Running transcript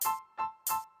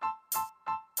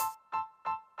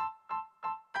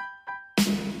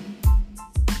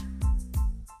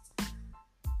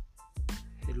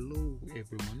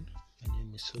everyone, my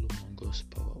name is Solomon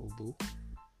Power Obo,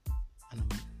 and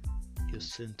I'm your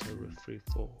center referee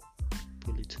for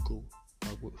political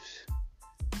babbles.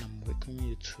 And I'm welcoming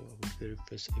you to our very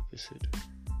first episode.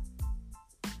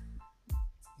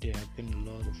 There have been a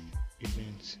lot of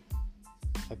events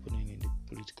happening in the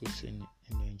political scene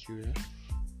in Nigeria,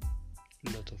 a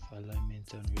lot of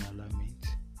alignment and realignment.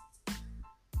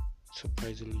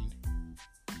 Surprisingly,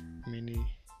 many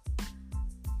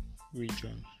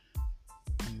regions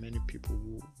and many people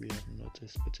who we have not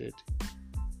expected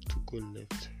to go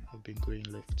left have been going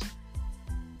left.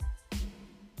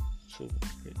 So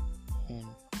on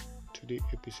today's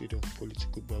episode of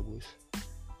Political Babbles,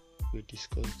 we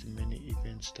discuss the many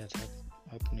events that have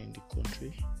happened in the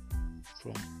country,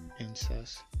 from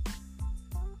NSAS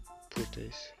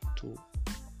protests to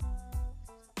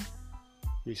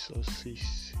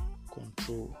resources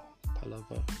control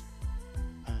palaver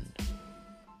and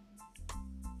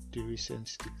the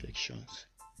recent defections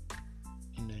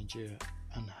in Nigeria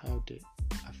and how they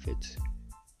affect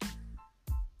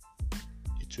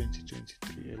the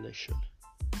 2023 election.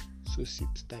 So sit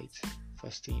tight,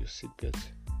 fasten your seatbelt,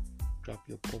 grab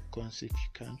your popcorns if you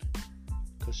can,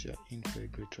 because you are in for a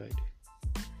great ride.